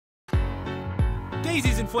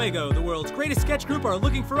Daisy's En Fuego, the world's greatest sketch group, are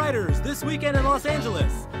looking for writers this weekend in Los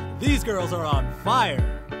Angeles. These girls are on fire.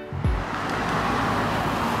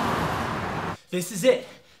 This is it,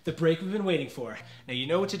 the break we've been waiting for. Now you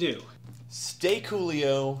know what to do. Stay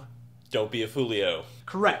coolio, don't be a foolio.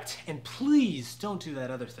 Correct, and please don't do that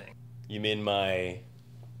other thing. You mean my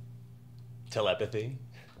telepathy?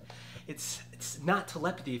 It's not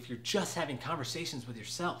telepathy if you're just having conversations with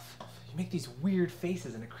yourself. You make these weird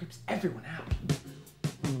faces and it creeps everyone out.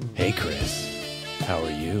 Hey Chris, how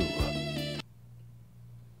are you?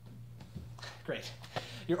 Great.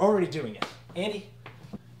 You're already doing it. Andy,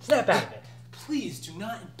 snap out of it. Please do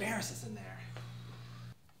not embarrass us in there.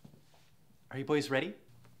 Are you boys ready?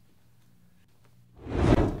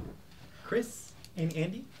 Chris and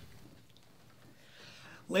Andy?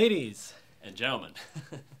 Ladies. And gentlemen.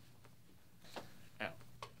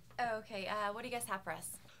 Okay, what do you guys have for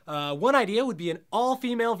us? One idea would be an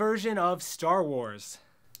all-female version of Star Wars.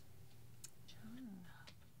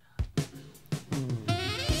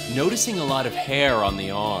 Noticing a lot of hair on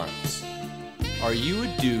the arms. Are you a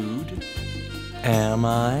dude? Am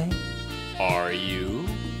I? Are you?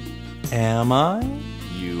 Am I?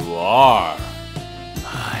 You are.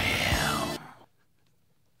 I am.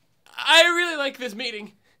 I really like this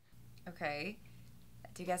meeting. Okay.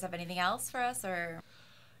 Do you guys have anything else for us, or...?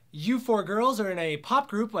 You four girls are in a pop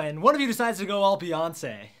group, and one of you decides to go all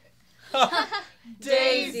Beyonce.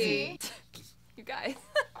 Daisy! You guys.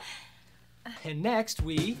 And next,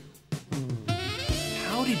 we...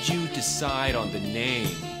 How did you decide on the name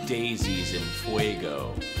Daisy's En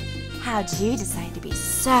Fuego? How'd you decide to be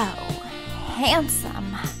so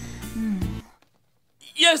handsome?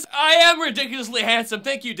 Yes, I am ridiculously handsome.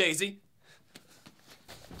 Thank you, Daisy.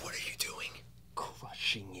 What are you doing?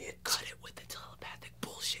 Crushing it. Cut it with the telepathic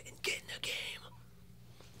bullshit and get in the game.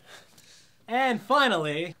 And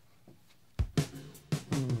finally...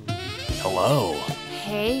 Hello.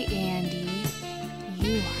 Hey, Andy.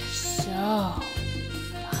 You are so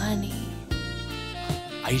funny.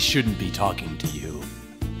 I shouldn't be talking to you.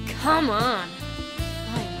 Come on.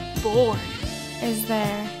 I'm bored. Is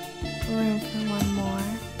there room for one more?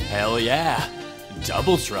 Hell yeah.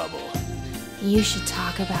 Double trouble. You should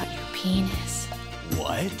talk about your penis.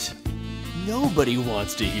 What? Nobody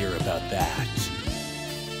wants to hear about that.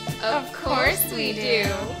 Of course we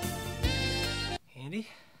do. Andy,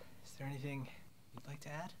 is there anything you'd like to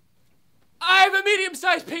add? I have a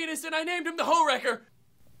medium-sized penis and I named him the Hoe Wrecker.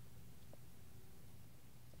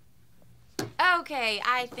 Okay,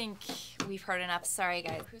 I think we've heard enough. Sorry,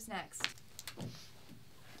 guys. Who's next?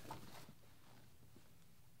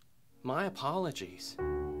 My apologies.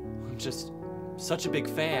 I'm just such a big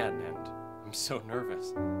fan and I'm so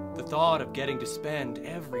nervous. The thought of getting to spend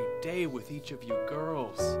every day with each of you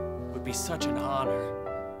girls would be such an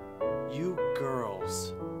honor. You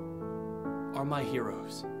girls are my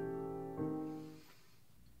heroes.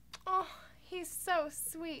 Oh, he's so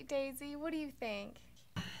sweet, Daisy. What do you think?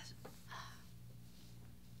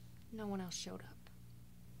 No one else showed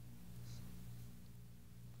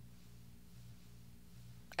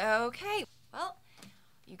up. Okay, well,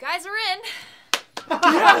 you guys are in.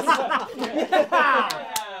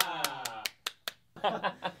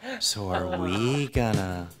 So are we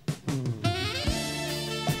gonna...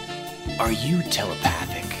 Are you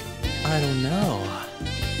telepathic? I don't know.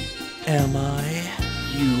 Am I?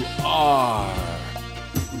 You are.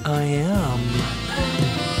 I am.